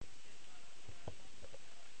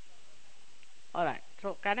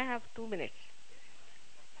Can I have 2 minutes?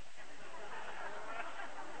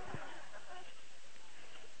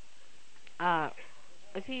 Uh,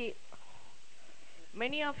 you see,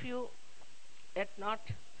 many of you yet not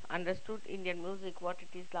understood Indian music, what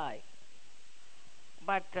it is like.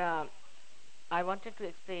 But I wanted to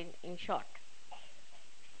explain in short.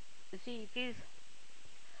 You see, it is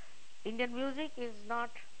Indian music is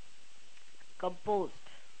not composed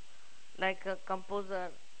like a composer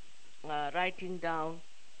writing down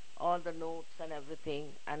all the notes and everything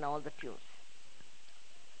and all the tunes.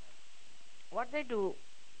 What they do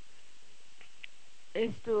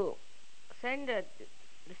is to send a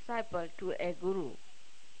disciple to a guru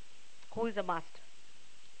who is a master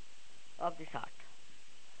of this art.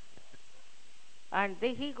 And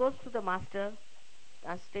he goes to the master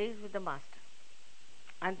and stays with the master.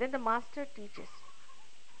 And then the master teaches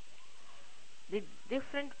the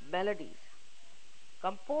different melodies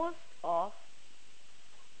composed of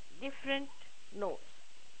different notes.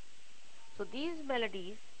 So these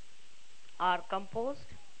melodies are composed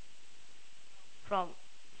from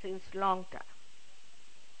since long time.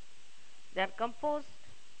 They are composed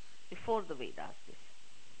before the Vedas, this,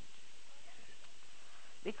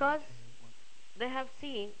 because they have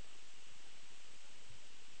seen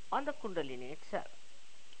on the Kundalini itself,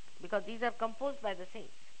 because these are composed by the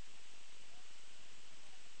saints.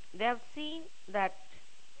 They have seen that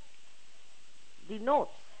the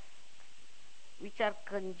notes which are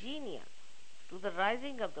congenial to the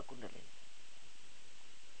rising of the Kundalini,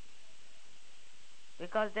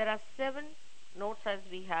 because there are 7 notes as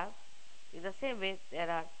we have, in the same way there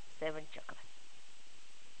are 7 chakras.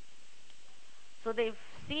 So they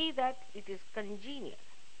see that it is congenial,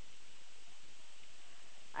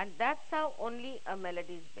 and that's how only a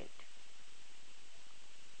melody is built.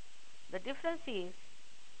 The difference is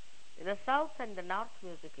in the south and the north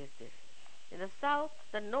music is this. In the south,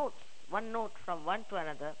 the notes, one note from one to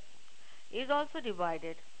another, is also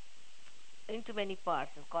divided into many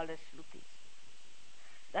parts and called as shrutis.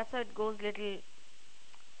 That's how it goes little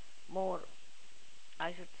more,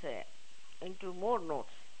 I should say, into more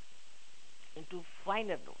notes, into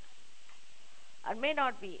finer notes, and may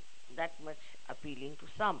not be that much appealing to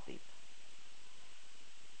some people.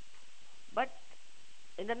 But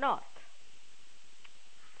in the north,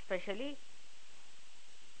 especially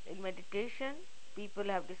in meditation, people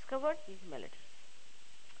have discovered these melodies,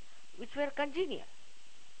 which were congenial.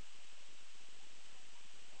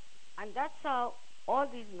 And that's how all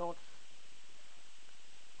these notes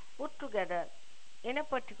put together in a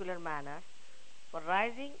particular manner for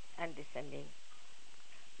rising and descending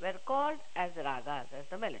were called as ragas, as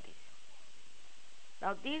the melodies.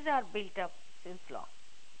 Now these are built up since long.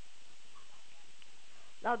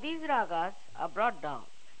 Now these ragas are brought down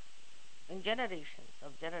in generations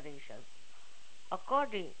of generations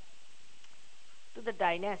according to the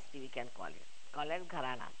dynasty, we can call it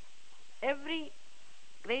gharanas. Every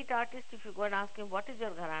great artist, if you go and ask him what is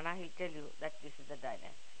your gharana, he'll tell you that this is the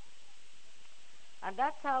dynasty. And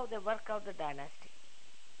that's how they work out the dynasty.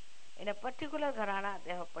 In a particular gharana,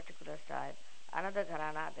 they have a particular style. Another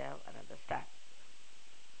gharana, they have another style.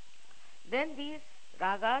 Then these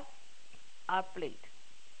ragas are played.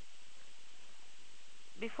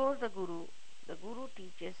 Before the Guru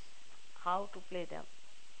teaches how to play them,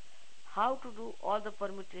 how to do all the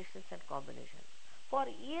permutations and combinations for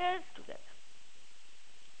years together.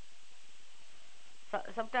 So,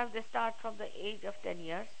 sometimes they start from the age of 10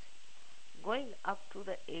 years, going up to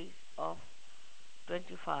the age of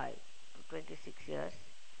 25 to 26 years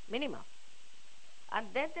minimum. And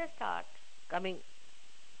then they start coming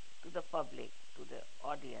to the public, to the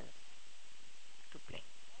audience to play.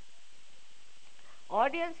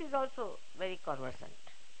 Audience is also very conversant.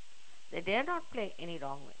 They dare not play any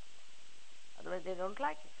wrong way. Otherwise they don't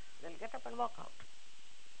like it. They'll get up and walk out.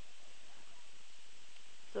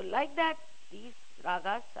 So like that, these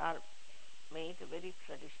ragas are made very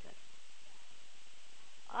traditional.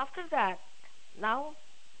 After that, now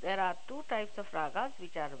there are 2 types of ragas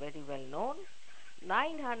which are very well known.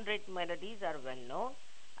 900 melodies are well known,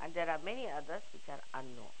 and there are many others which are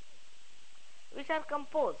unknown, which are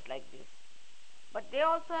composed like this. But they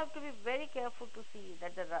also have to be very careful to see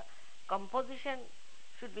that the composition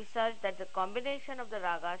should be such that the combination of the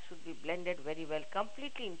ragas should be blended very well,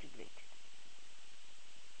 completely integrated.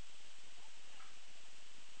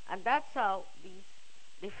 And that's how these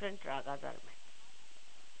different ragas are made.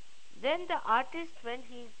 Then the artist, when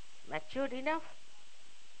he is matured enough,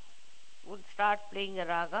 would start playing a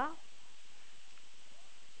raga,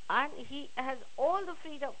 and he has all the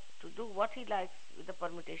freedom to do what he likes with the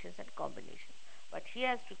permutations and combinations. But he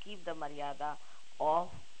has to keep the maryada of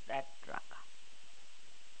that raga.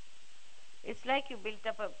 It's like you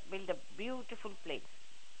build a beautiful place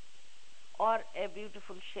or a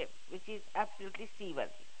beautiful ship which is absolutely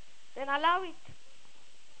seaworthy. Then allow it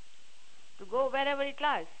to go wherever it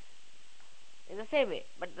lies in the same way.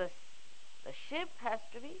 But the ship has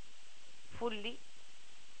to be fully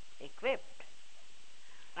equipped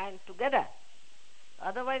and together.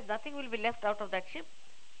 Otherwise, nothing will be left out of that ship.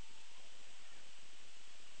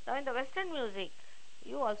 Now, in the Western music,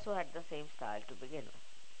 you also had the same style to begin with.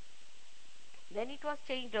 Then it was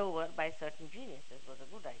changed over by certain geniuses. It was a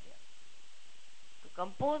good idea to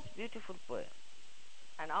compose beautiful poems.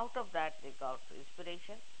 And out of that, they got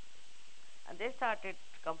inspiration and they started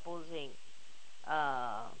composing.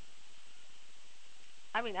 Uh,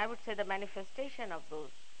 I would say the manifestation of those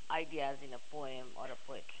ideas in a poem or a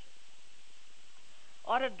poetry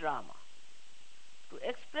or a drama to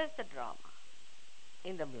express the drama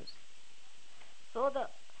in the music. So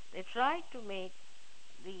they tried to make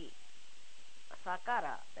the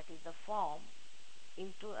sakara, that is the form,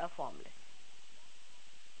 into a formless.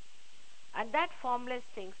 And that formless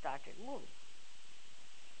thing started moving.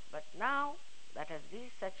 But now that has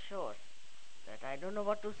reached such shores that I don't know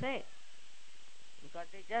what to say because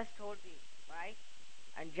they just hold the mic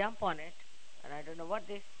and jump on it and I don't know what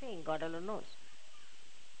they sing, God alone knows.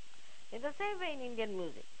 In the same way in Indian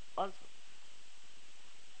music also,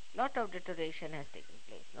 lot of deterioration has taken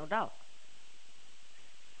place, no doubt.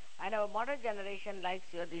 And our modern generation likes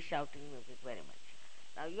this shouting music very much.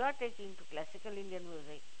 Now you are taking to classical Indian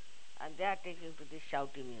music and they are taking to this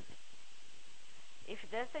shouty music. If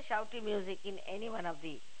there's a shouty music in any one of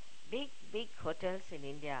the big hotels in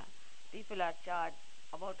India, people are charged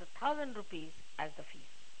about 1,000 rupees as the fees.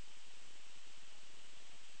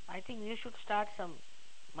 I think you should start some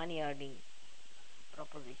money earning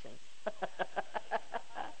propositions.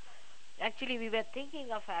 Actually, we were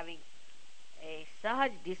thinking of having a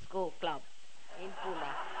Sahaj Disco Club in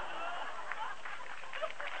Pune.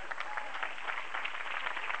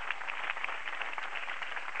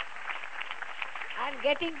 And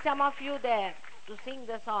getting some of you there to sing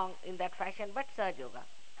the song in that fashion, but Sahaj Yoga,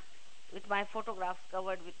 with my photographs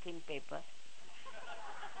covered with thin paper,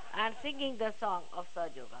 and singing the song of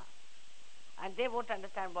Sahaj Yoga. And they won't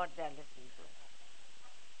understand what they are listening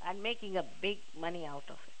to. And making a big money out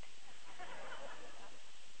of it.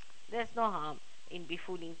 There's no harm in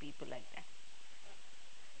befooling people like that.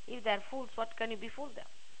 If they're fools, what can you befool them?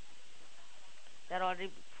 They're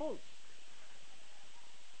already fools.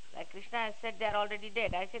 Like Krishna has said, they're already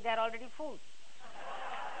dead. I say they're already fools.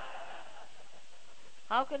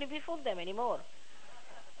 How can you befool them anymore?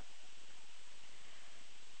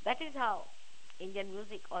 That is how Indian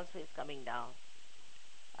music also is coming down.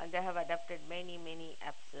 And they have adapted many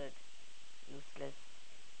absurd, useless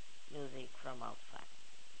music from outside.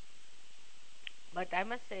 But I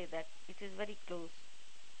must say that it is very close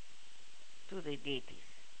to the deities.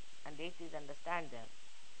 And deities understand them.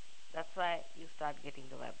 That's why you start getting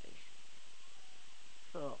the vibration.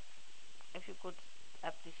 So, if you could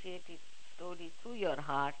appreciate it slowly through your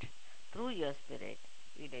heart, through your spirit,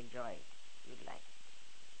 you'd enjoy it. You'd like it.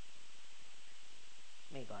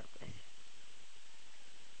 May God bless you.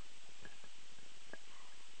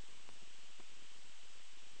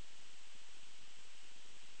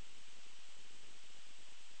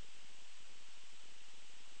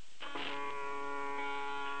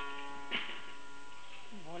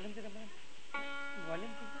 Volume to the volume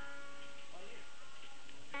to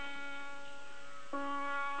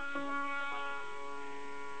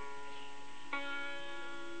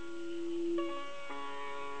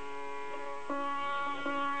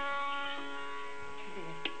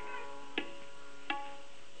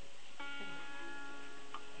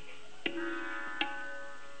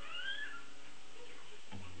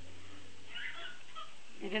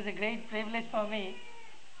It is a great privilege for me.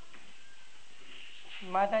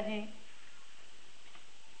 Mataji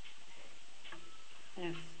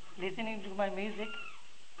is listening to my music,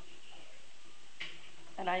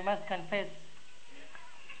 and I must confess,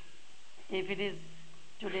 if it is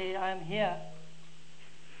today I am here,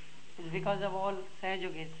 it's because of all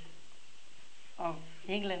Sahajogis of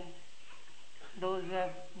England, those who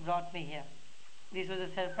have brought me here. This was a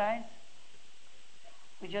surprise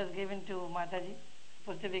which was given to Mataji,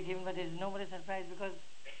 supposed to be given, but there is no more surprise because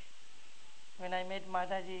when I met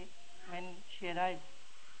Mataji, when she arrived,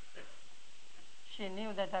 she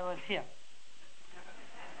knew that I was here.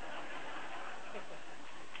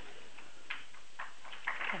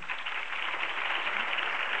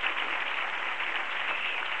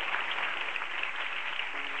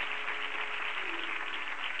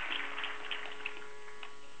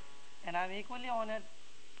 And I'm equally honored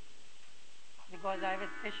because I have a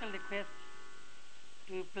special request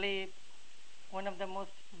to play one of the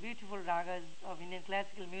most beautiful ragas of Indian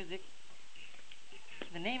classical music.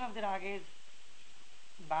 The name of the raga is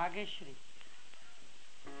Bhageshri.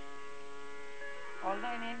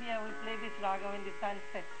 Although in India we play this raga when the sun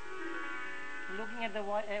sets, looking at the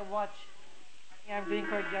watch, I'm doing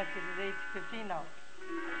quite justice. It's 8:15 now.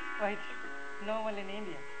 Quite normal in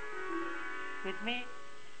India. With me,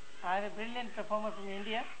 I have a brilliant performer from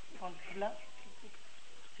India on tabla,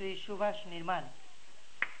 Sri H.H.Shri Nirmala.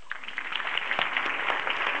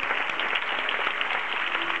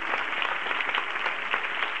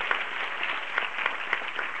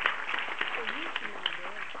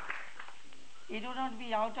 It would not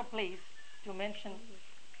be out of place to mention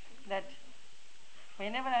that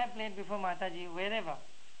whenever I have played before Mataji, wherever,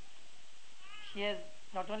 she has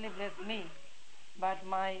not only blessed me, but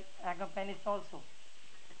my accompanists also.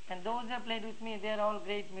 And those who have played with me, they are all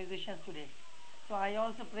great musicians today. So I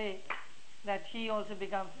also pray that he also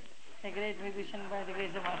becomes a great musician by the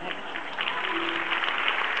grace of Mataji.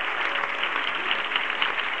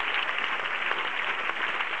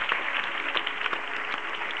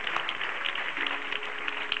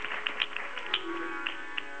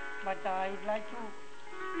 But I would like to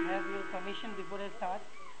have your permission before I start.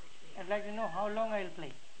 I'd like to know how long I will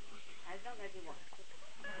play. As long as you want.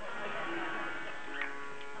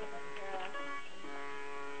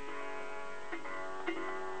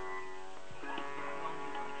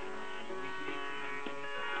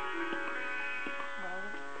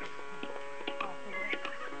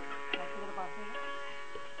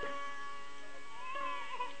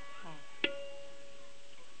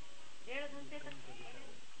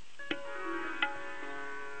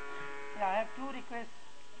 Yeah, I have two requests.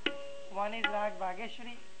 One is Rag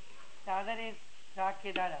Bhageshwari, the other is Rag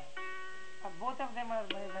Kedara. Both of them are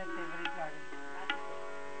my favorite ragas.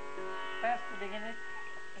 First to begin with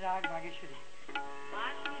Rag Bhageshwari.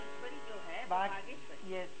 Bhageshwari जो है Bhageshwari.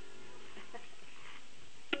 Yes.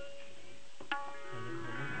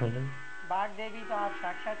 बाग देवी तो आप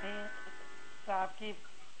साक्षात हैं, तो आपकी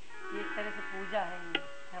एक तरह से पूजा है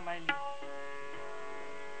ये हमारे लिए.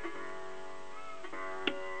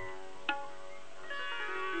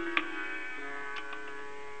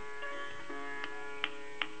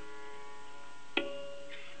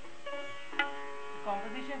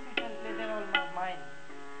 Compositions which will play, they're all mine.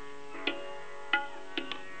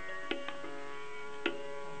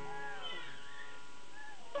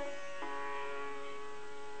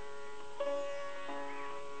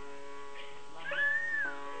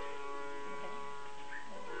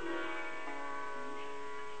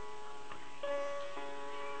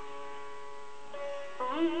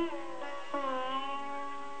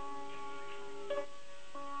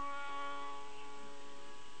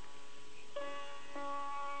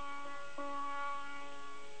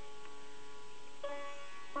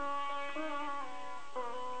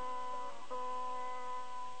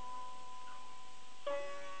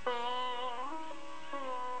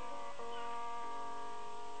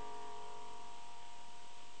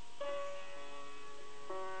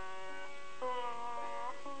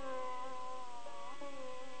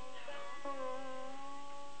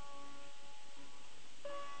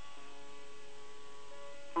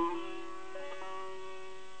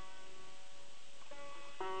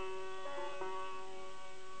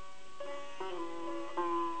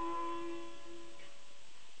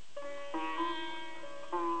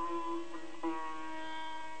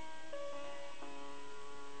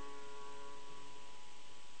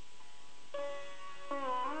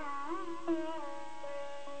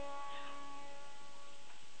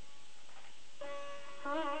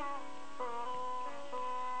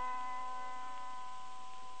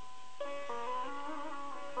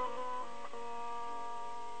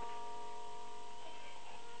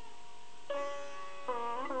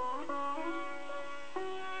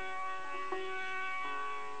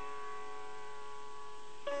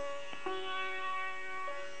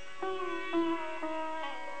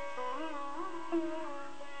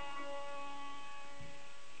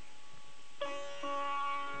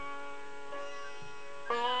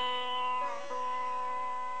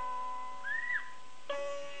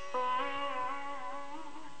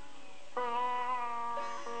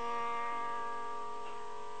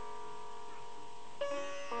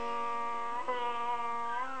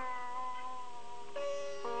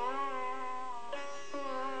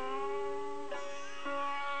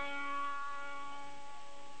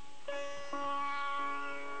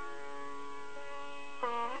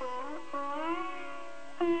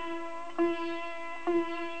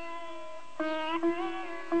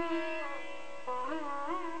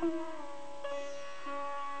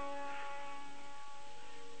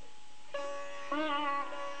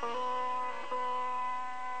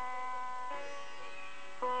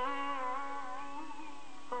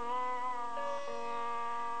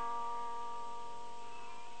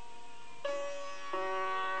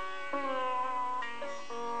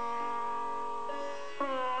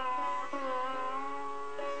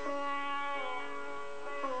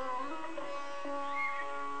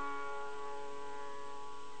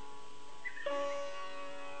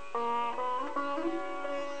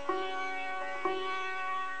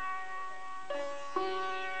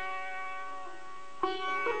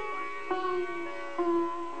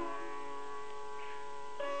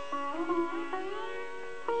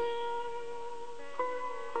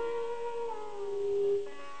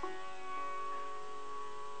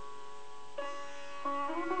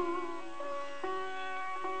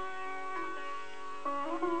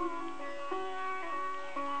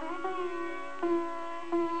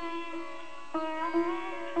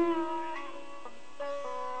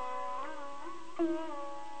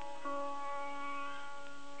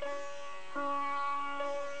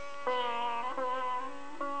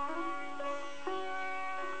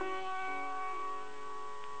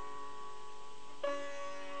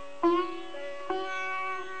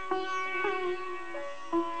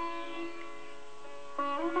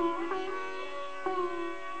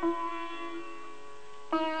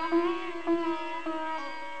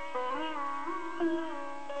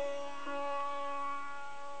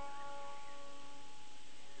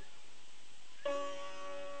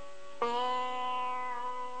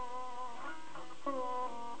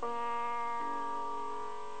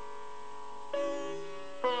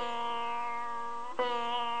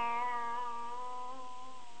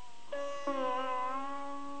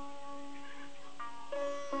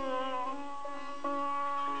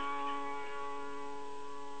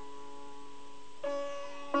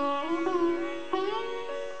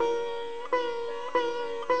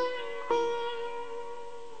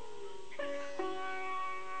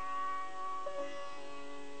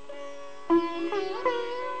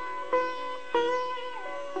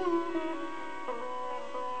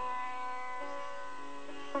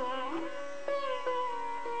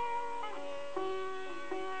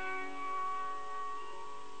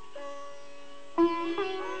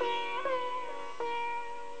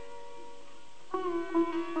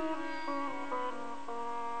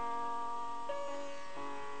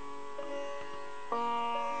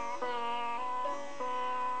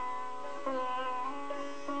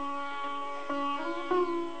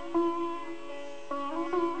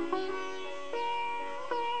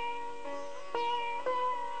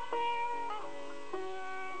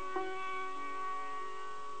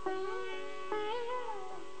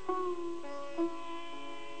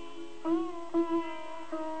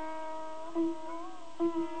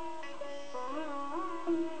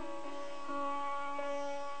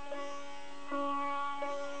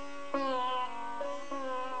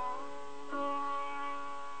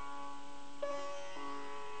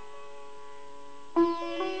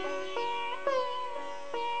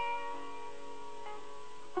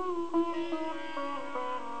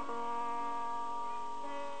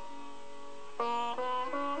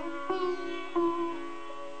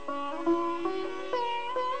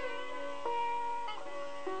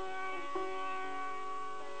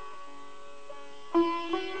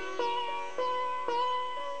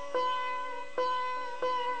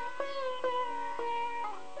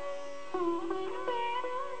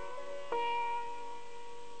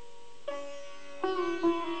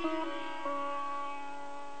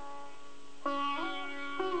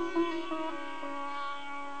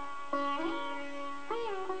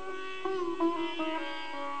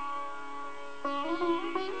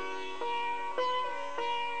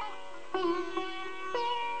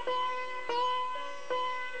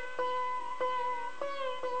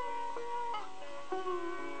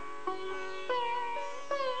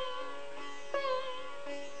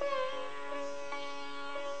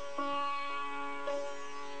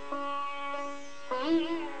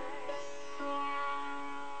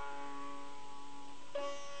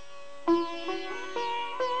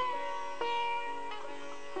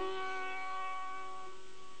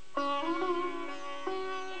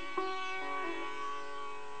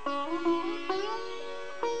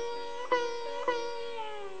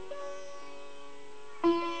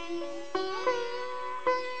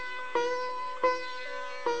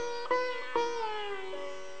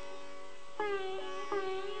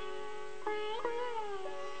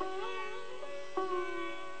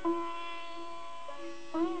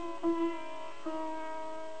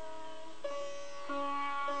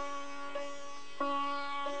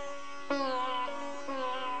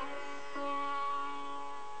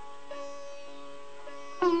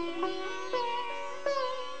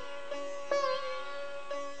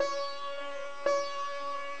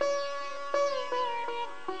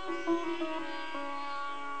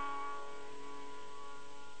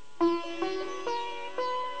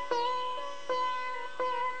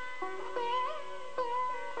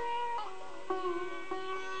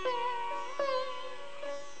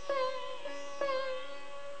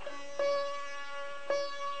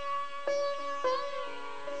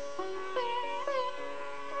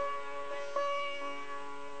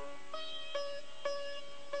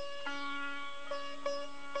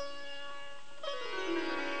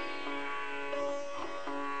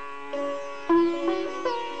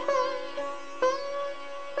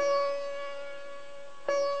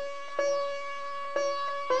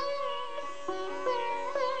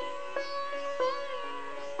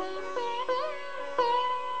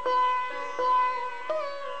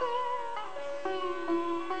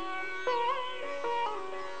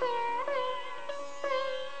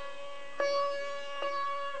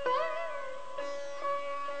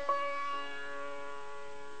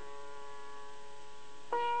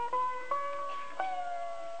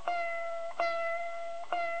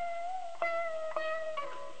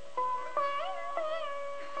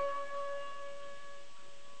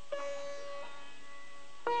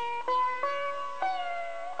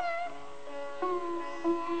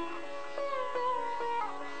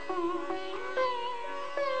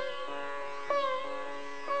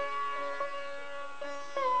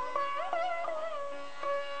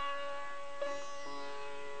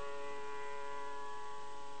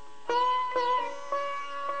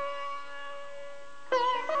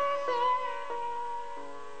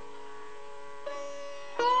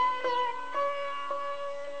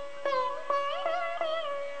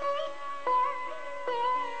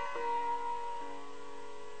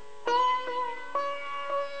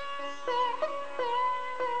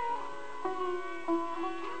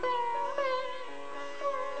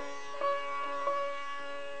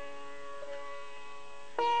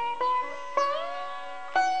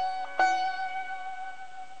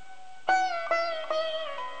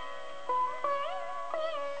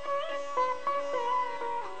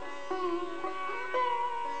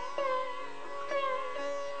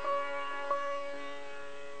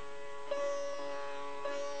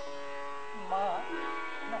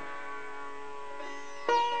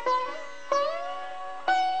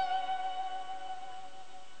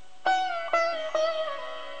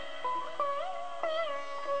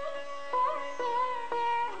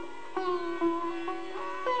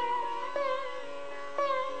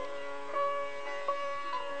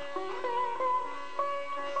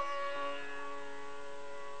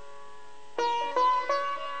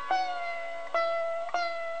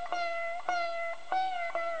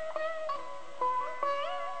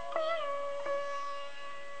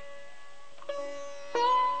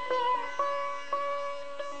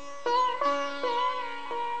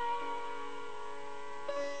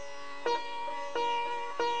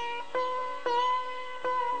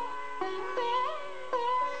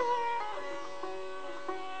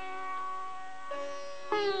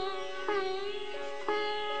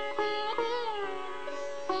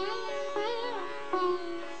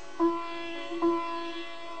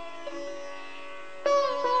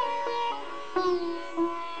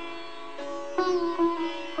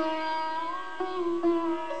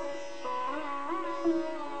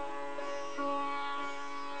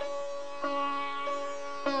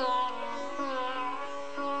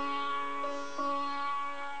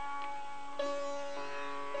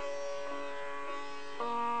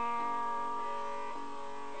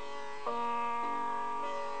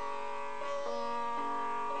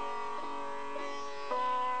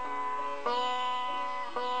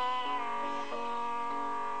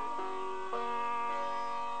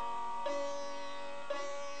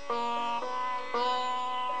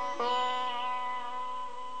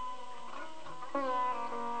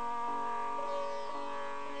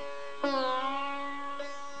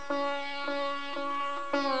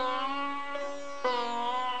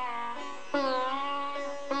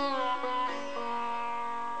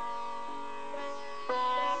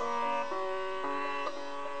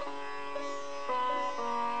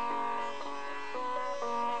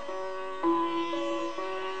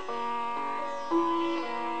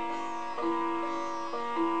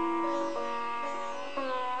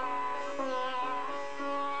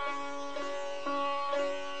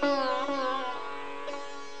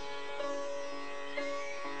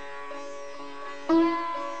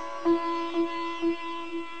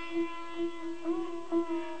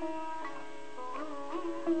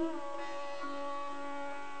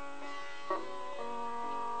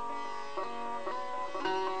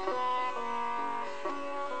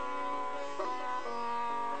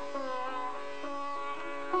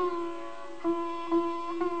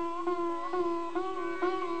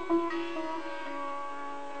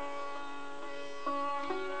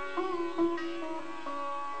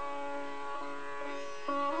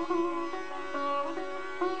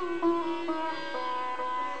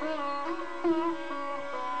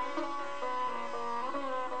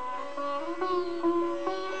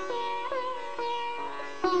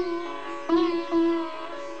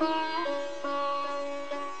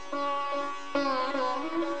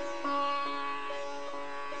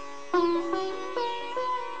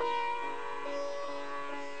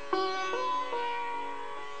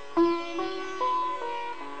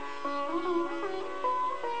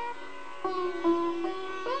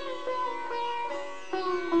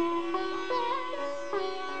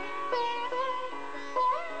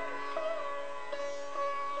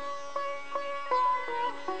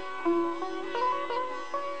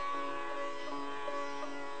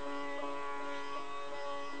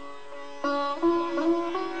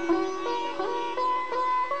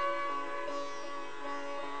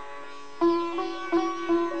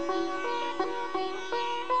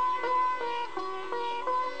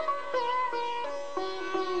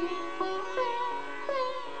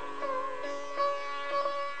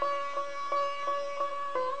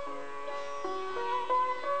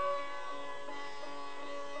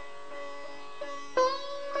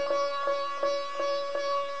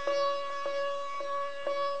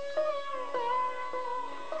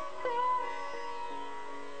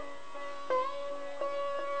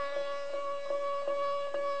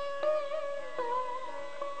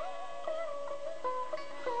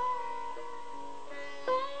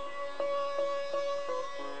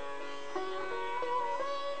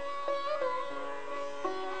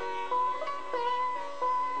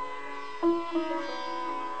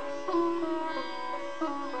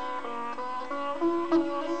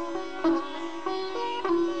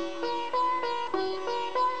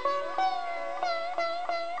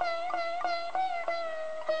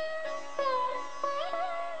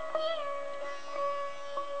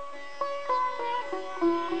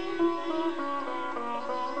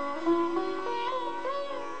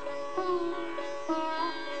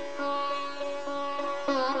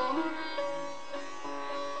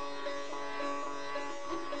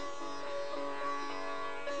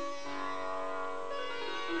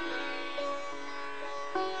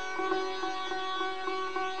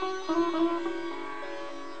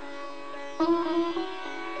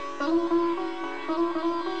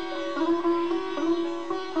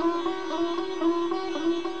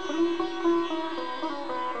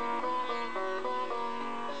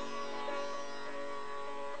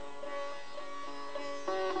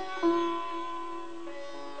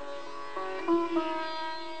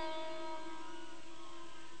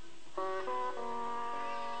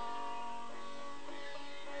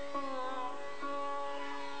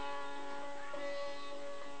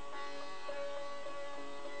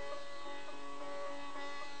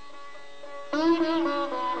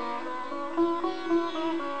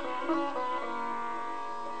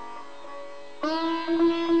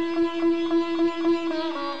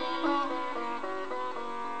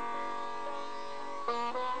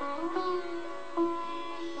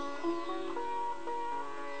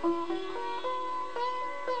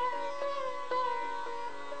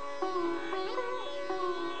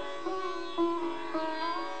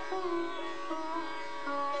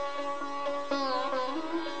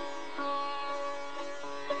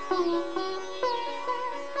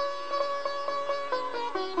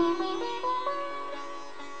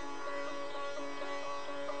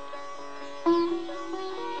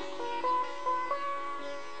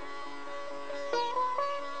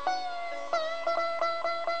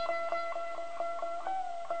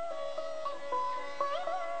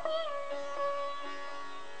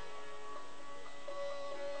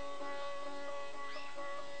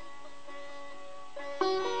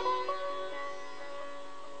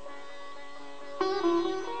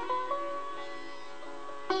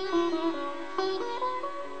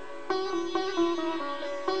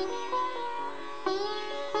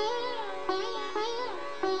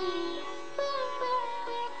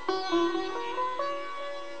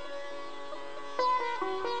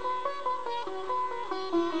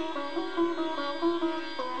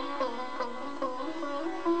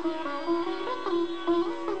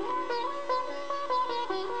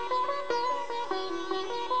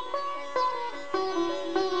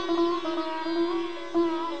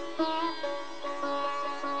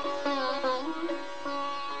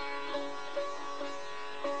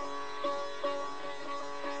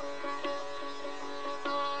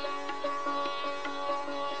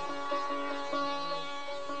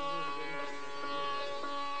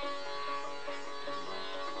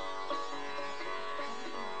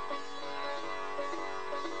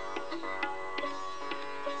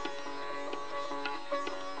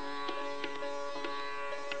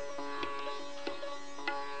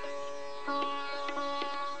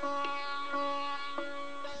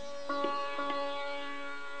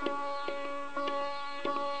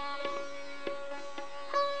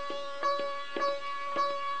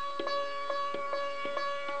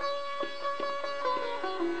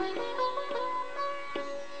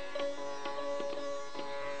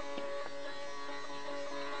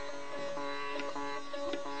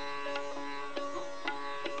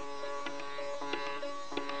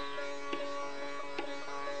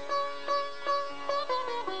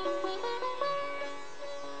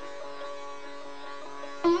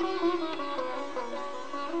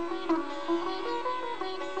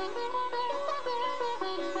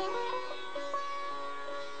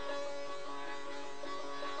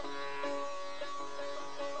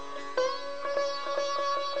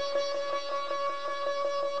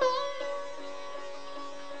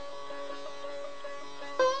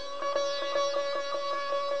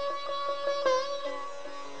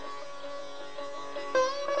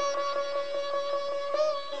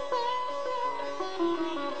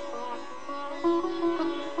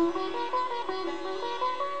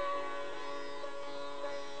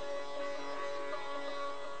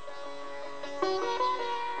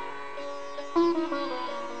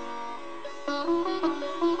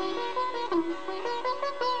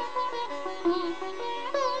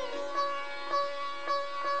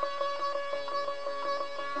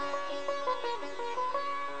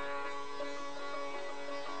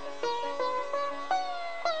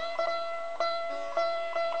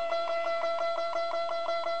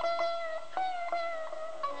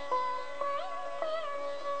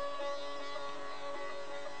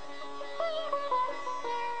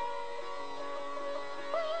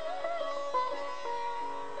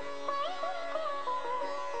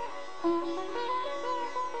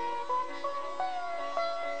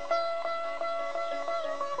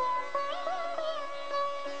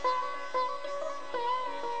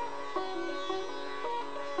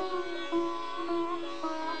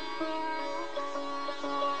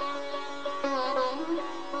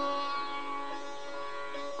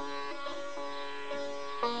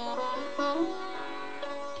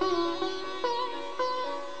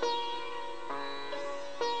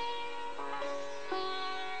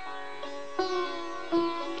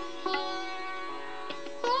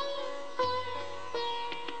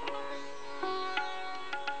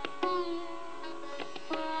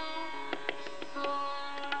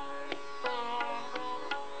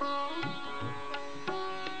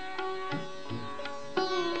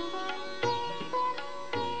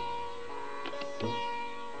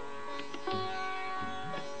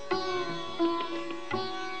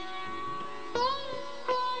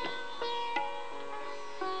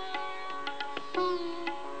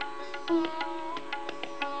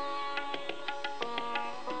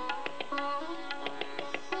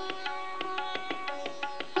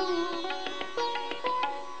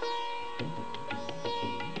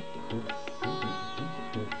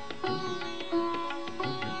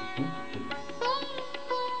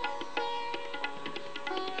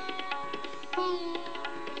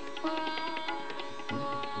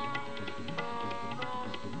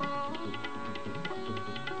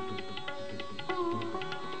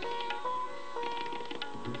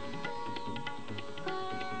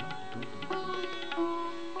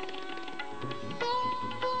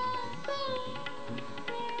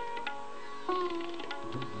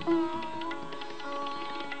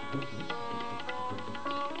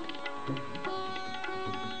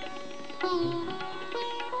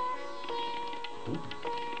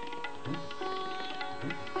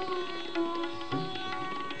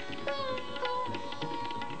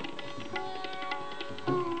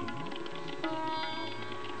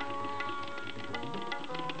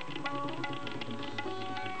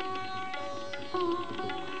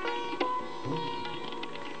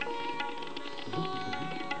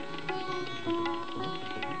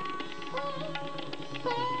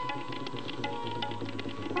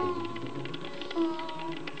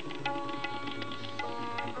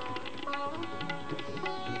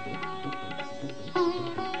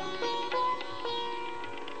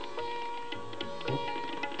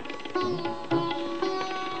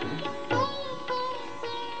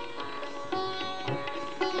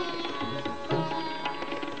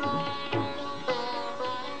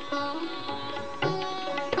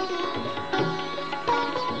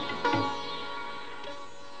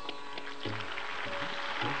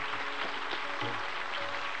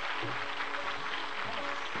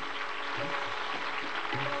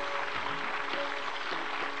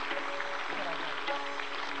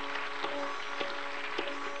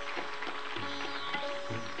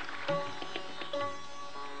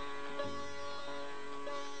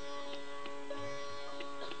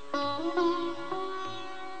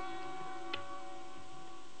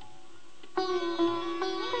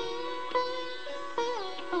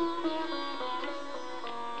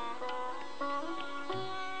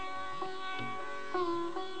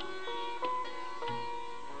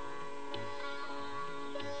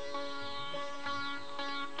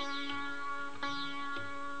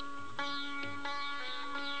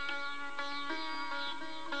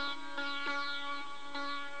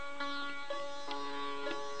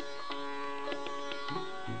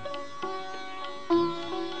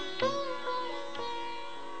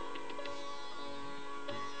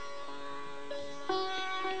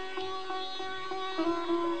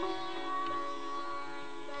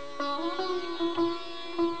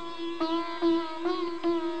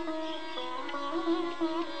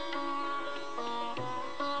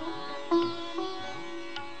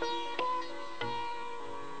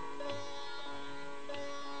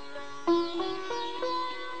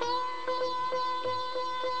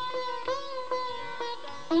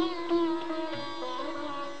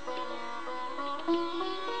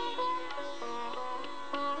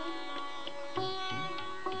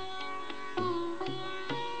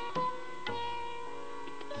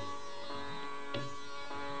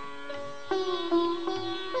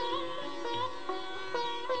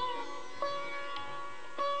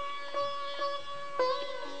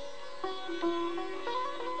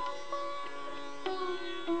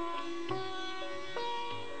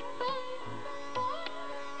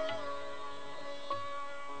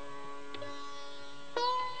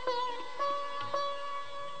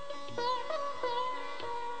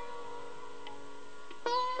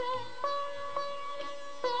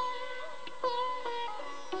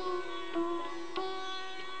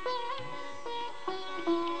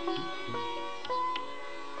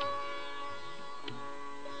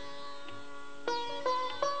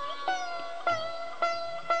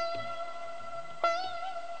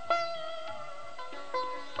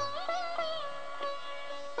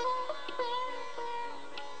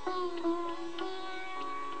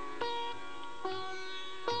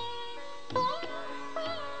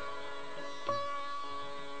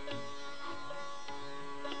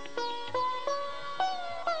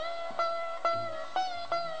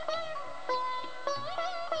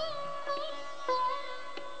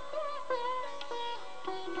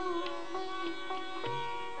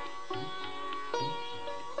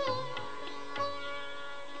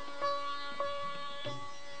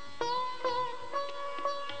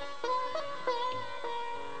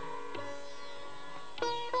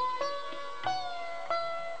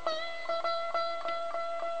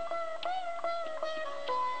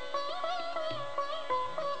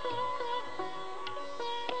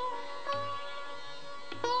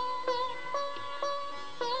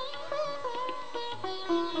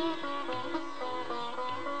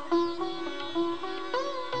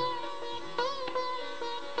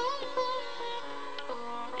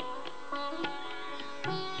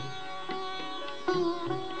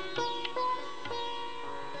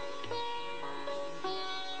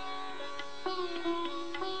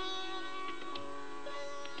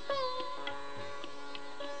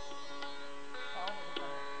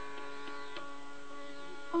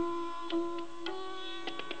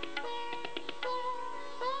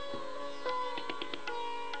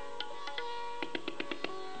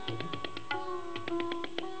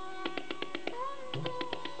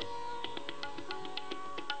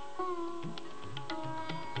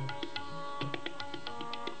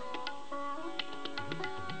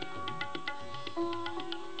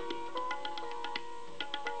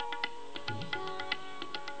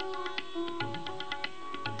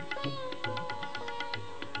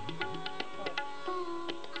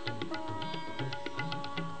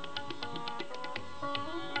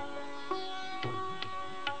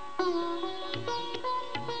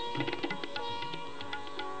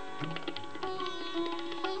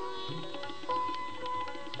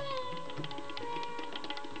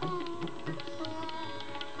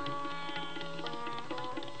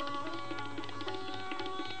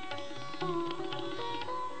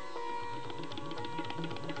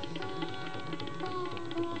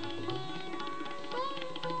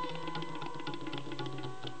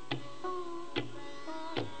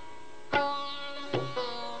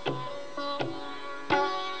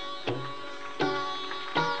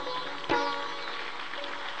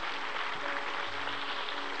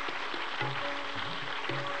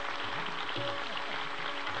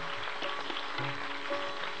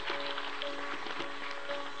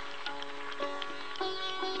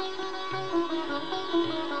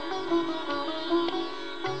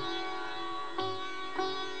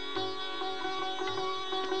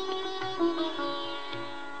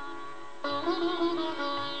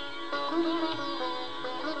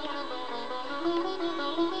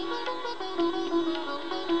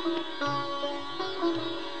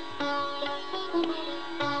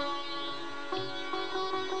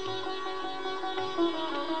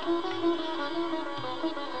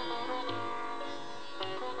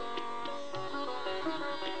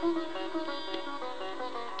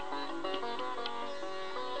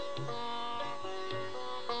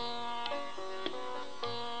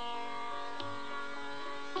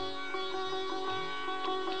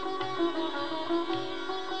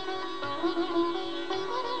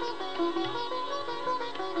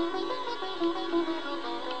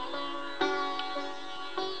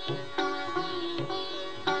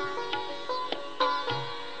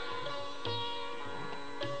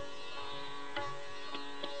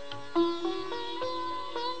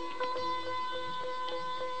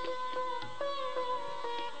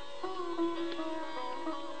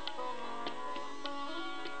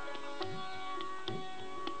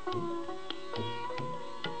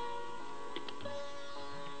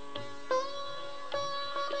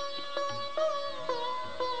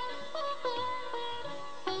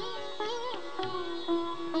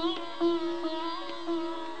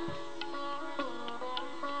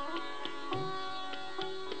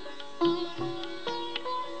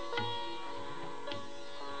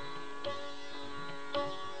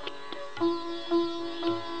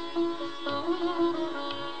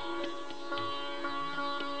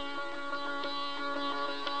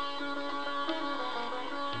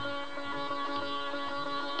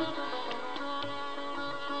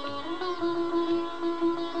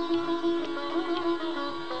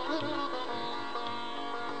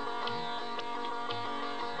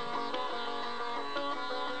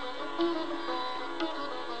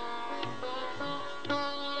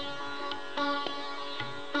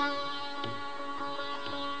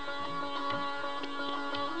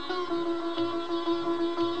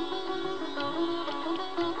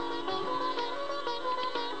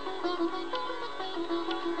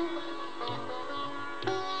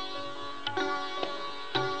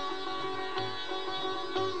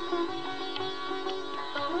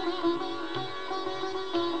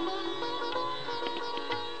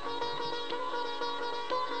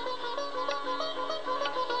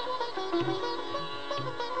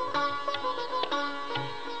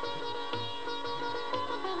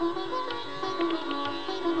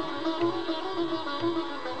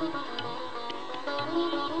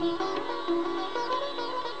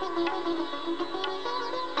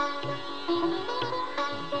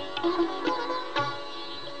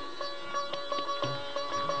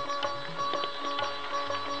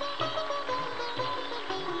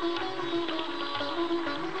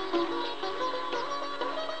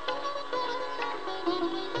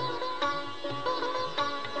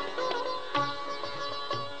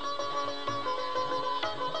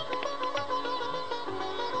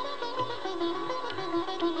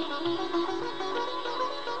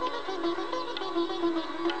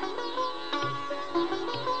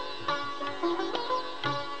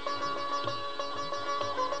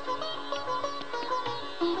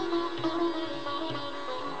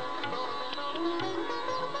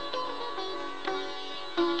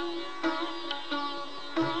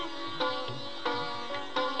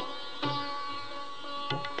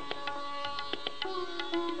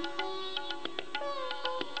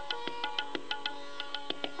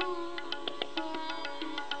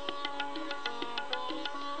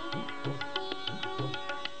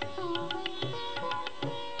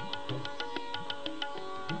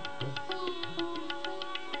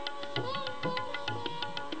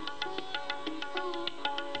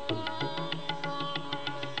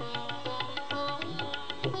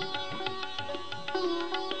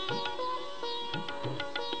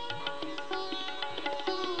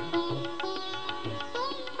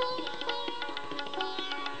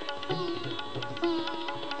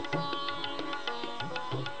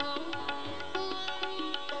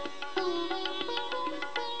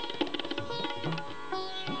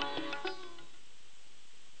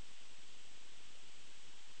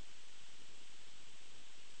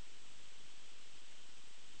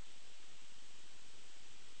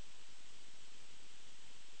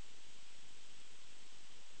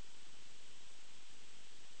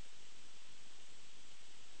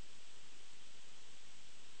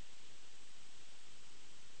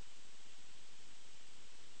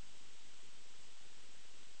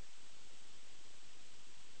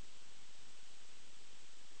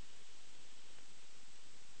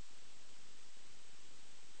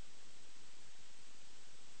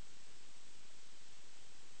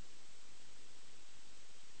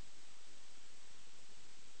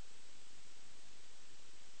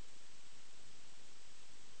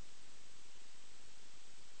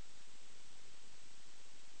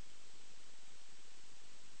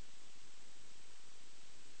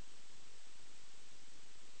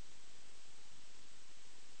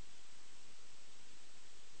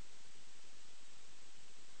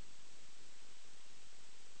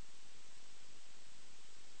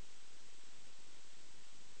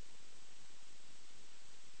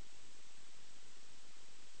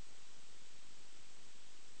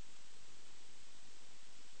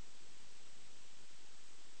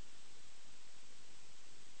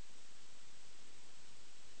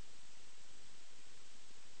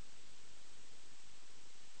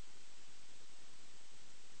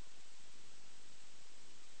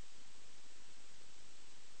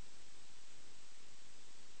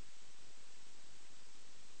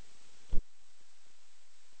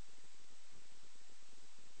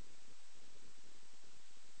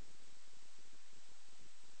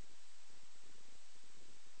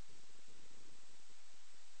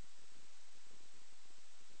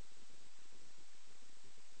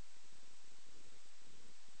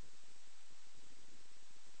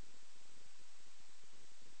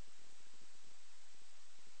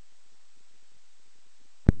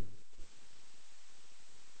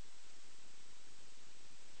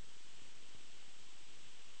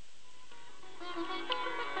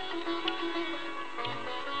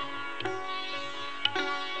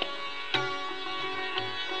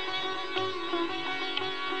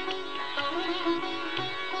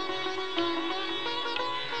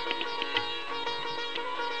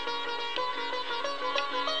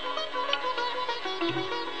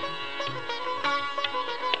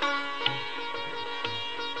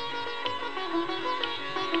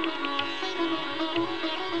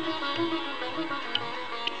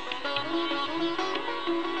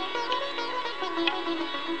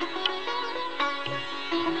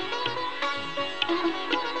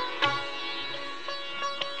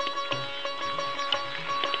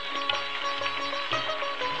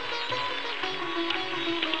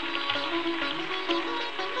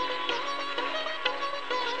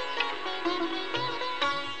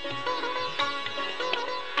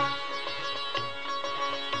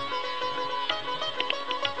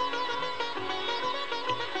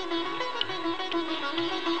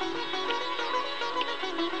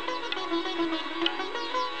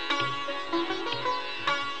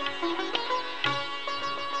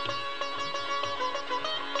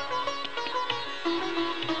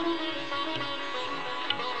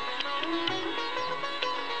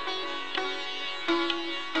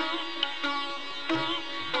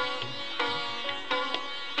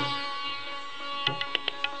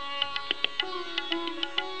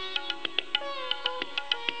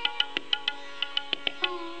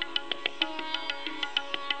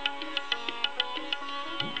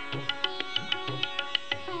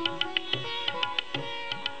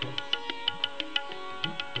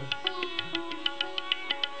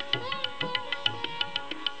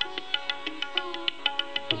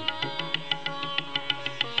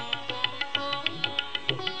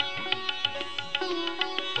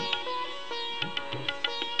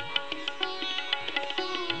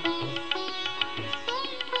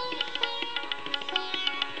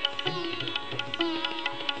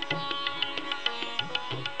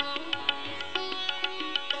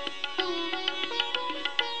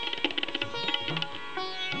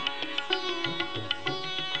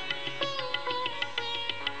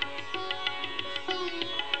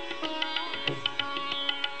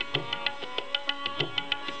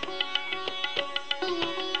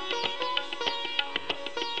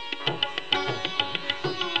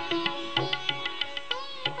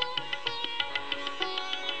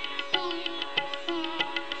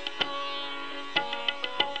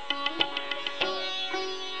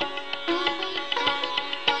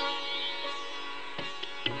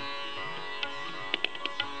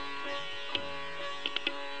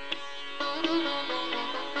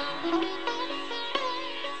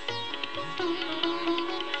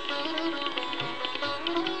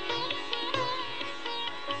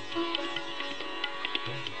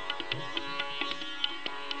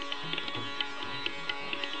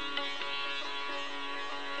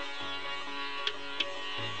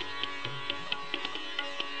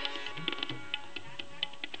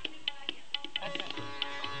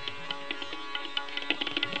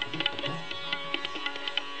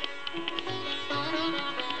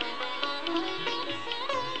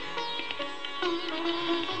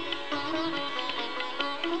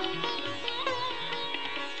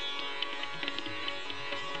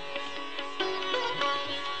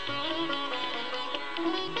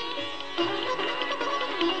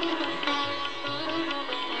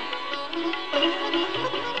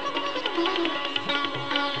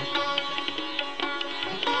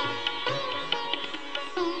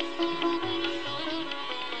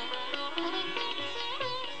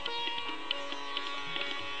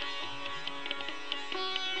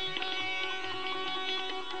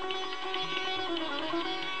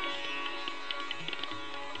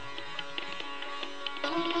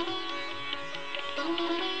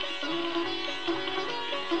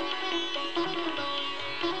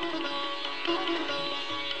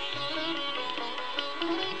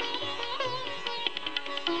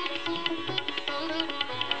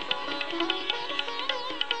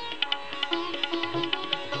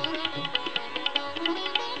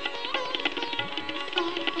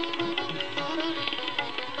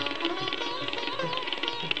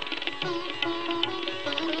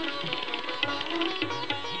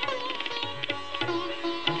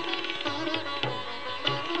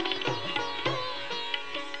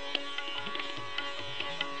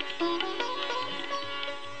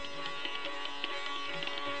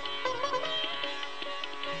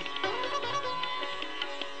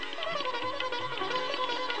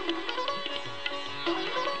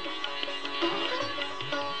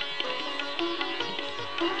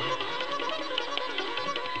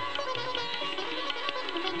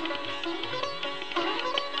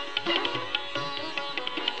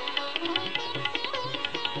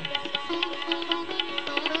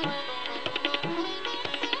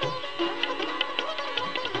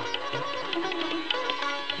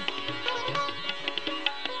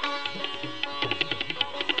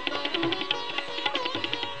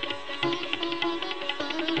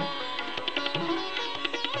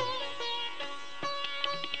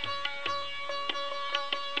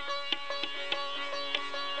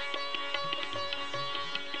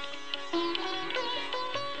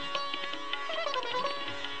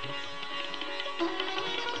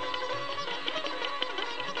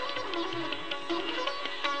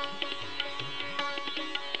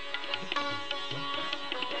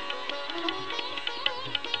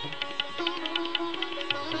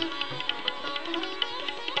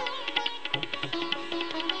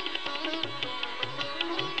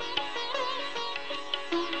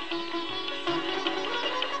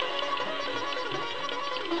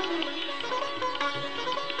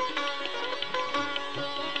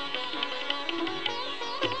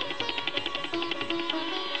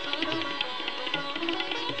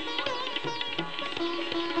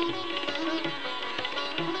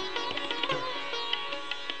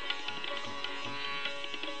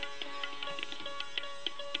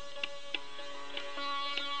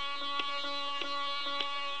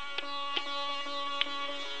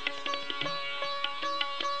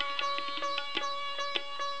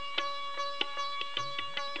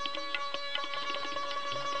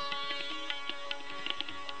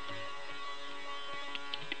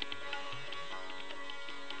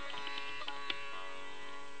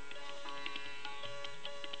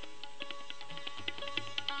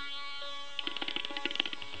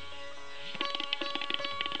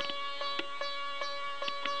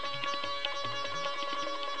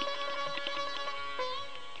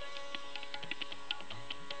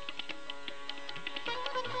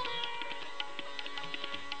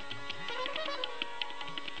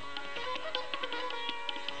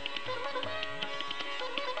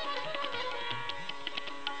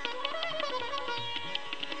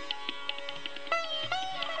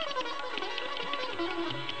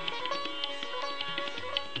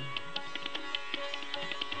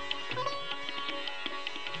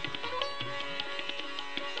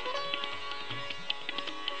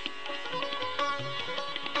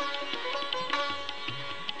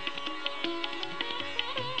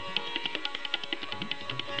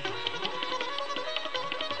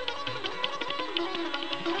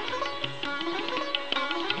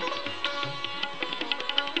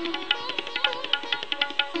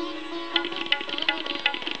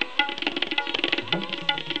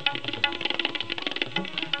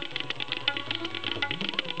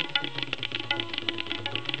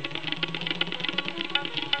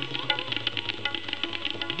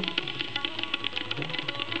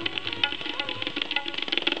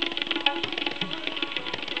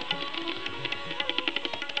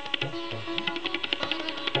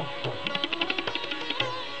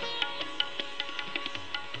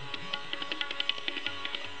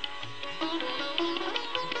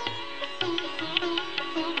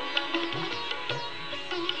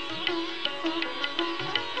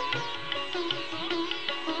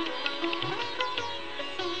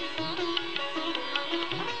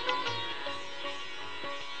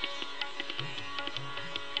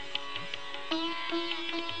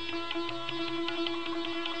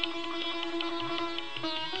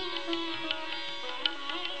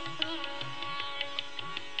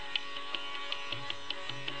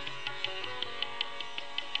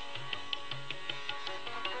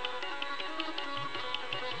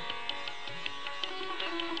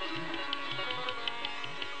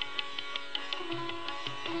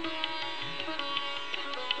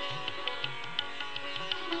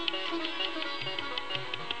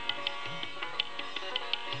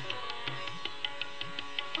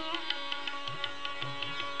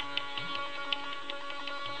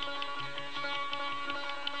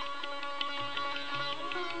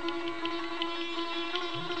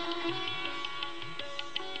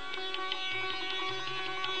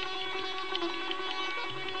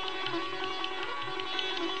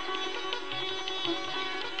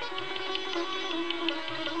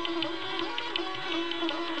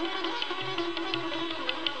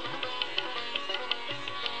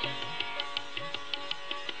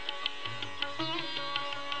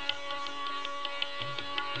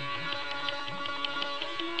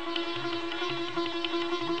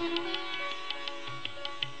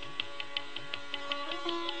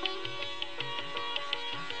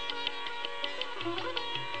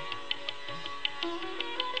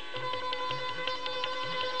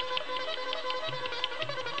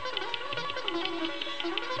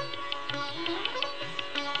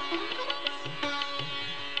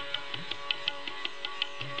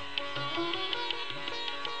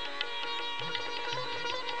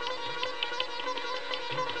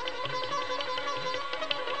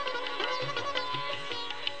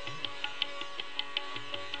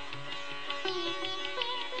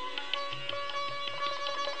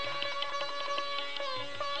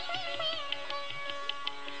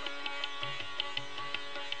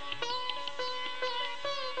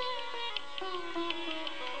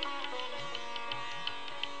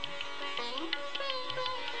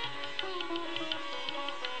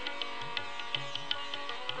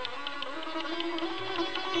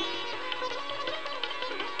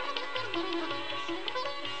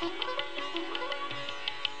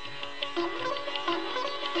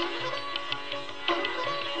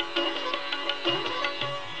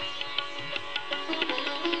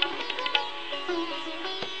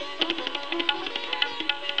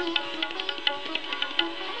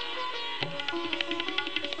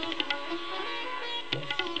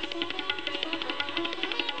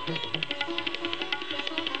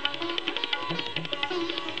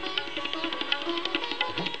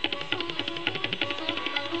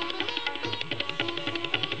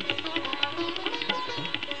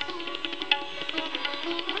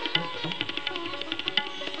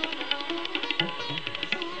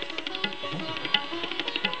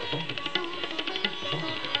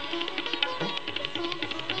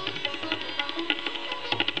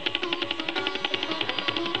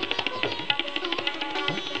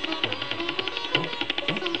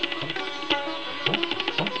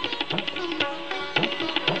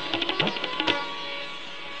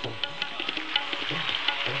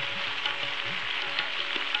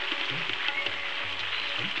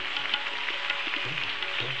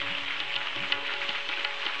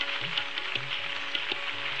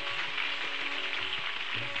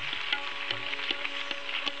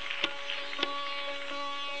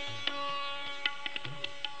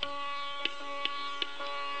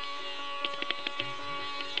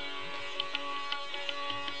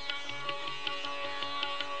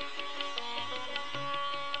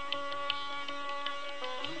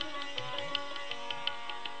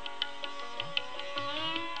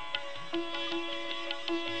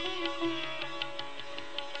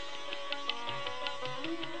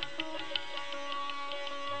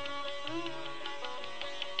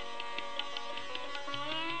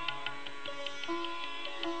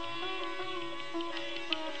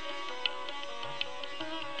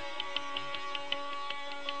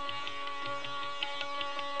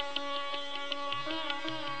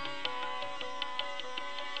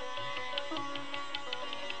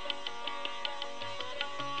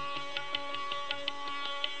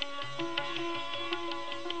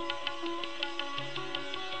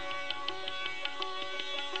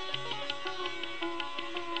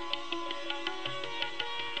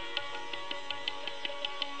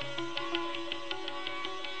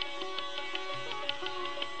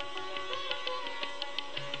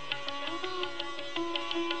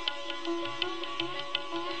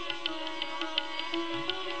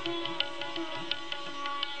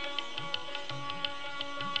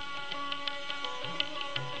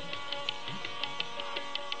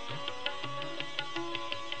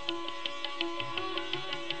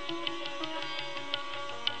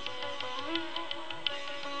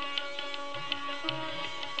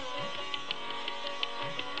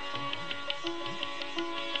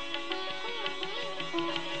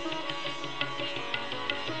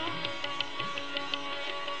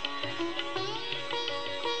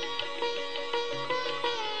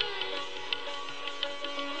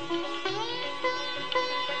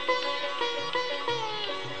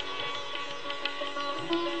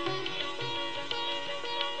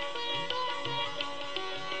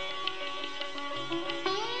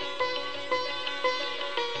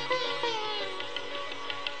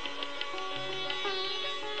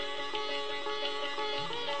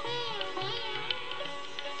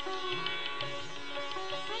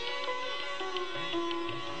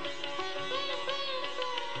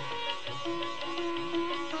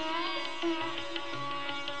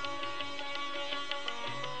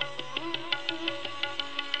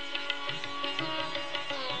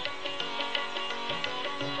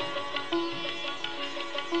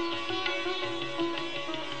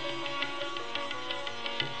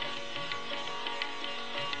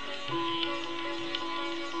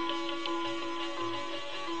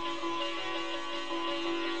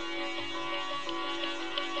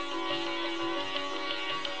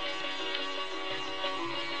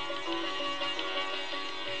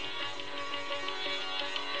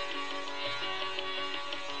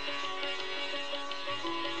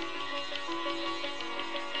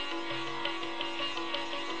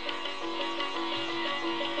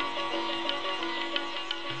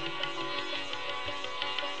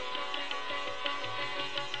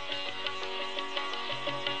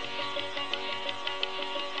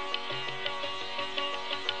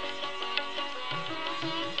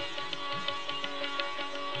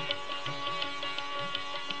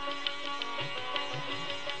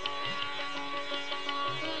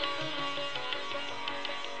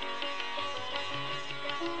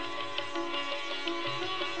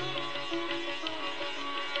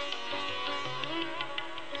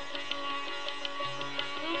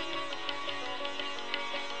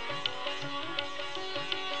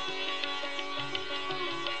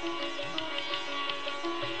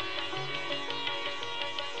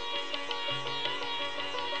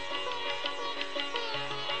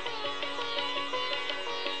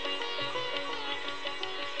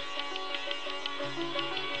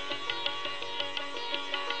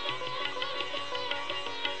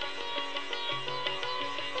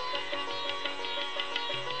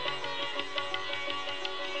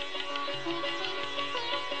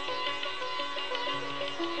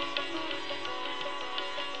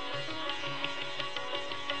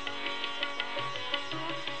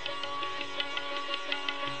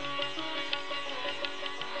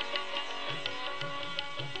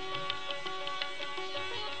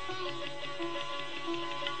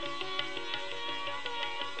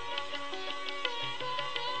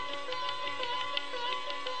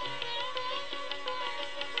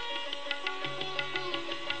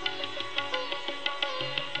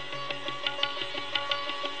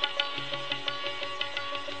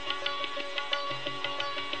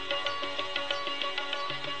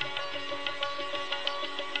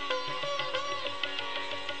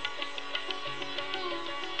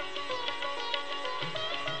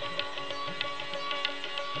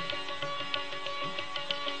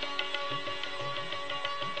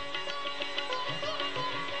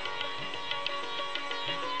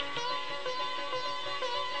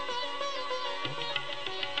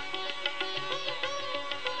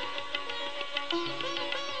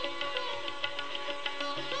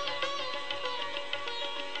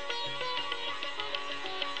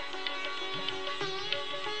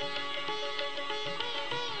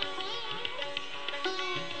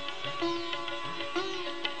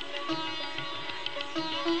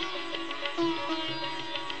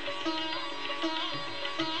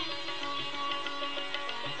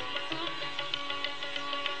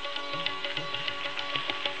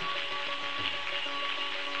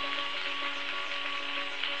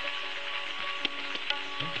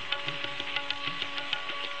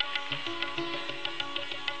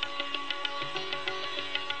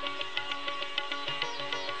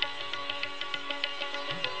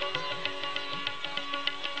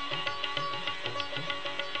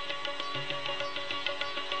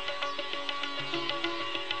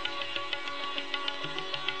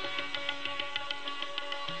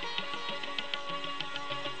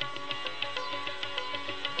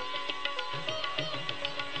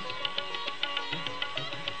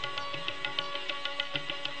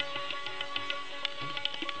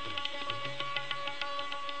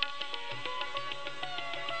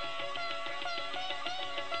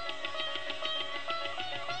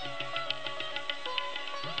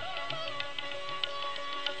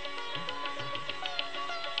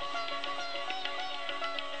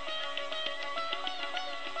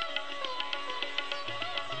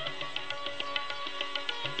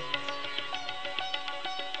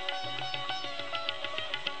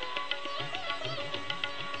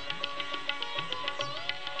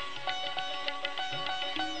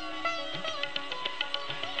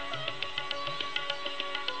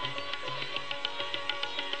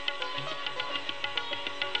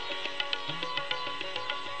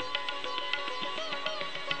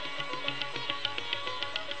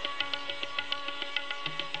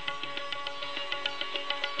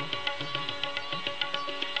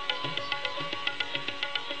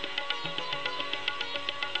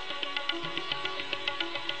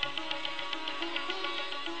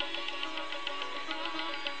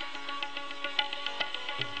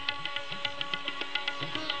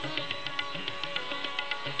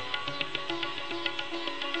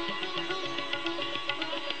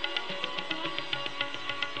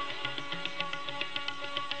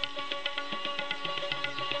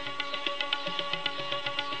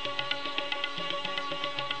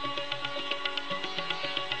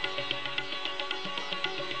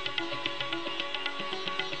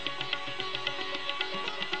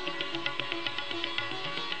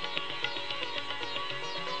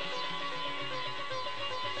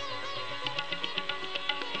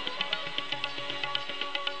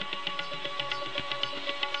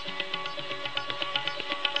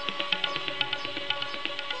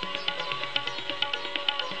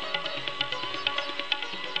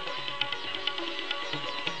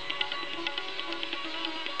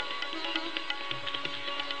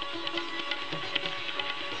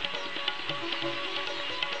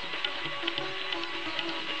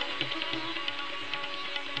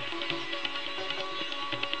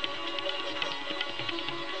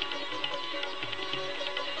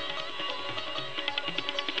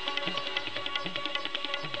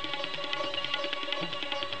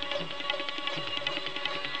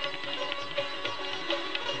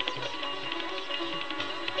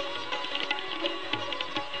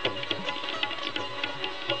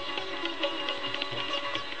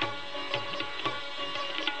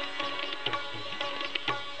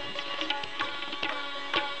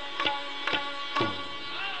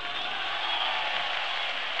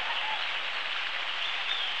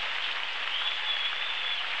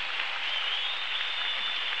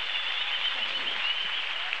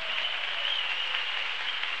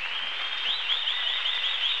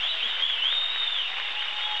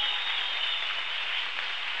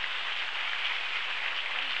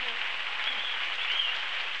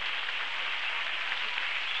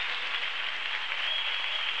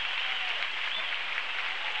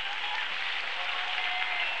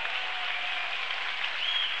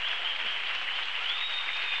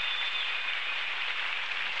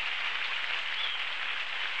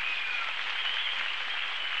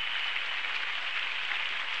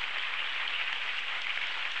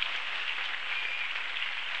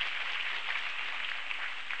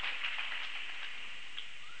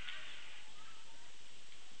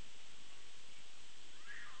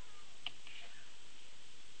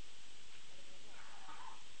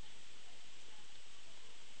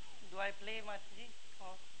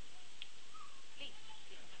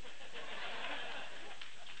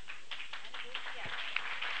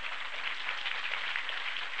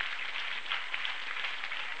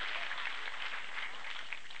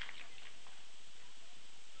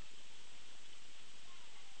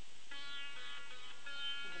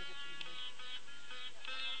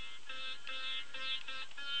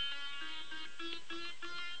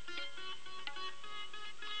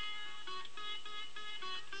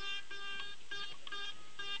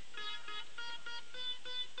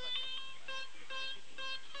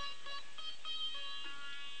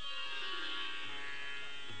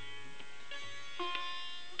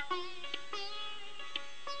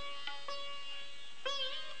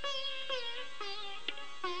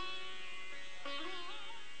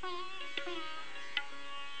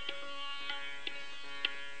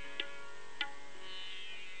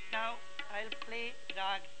 I'll play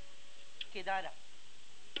Rag Kedara.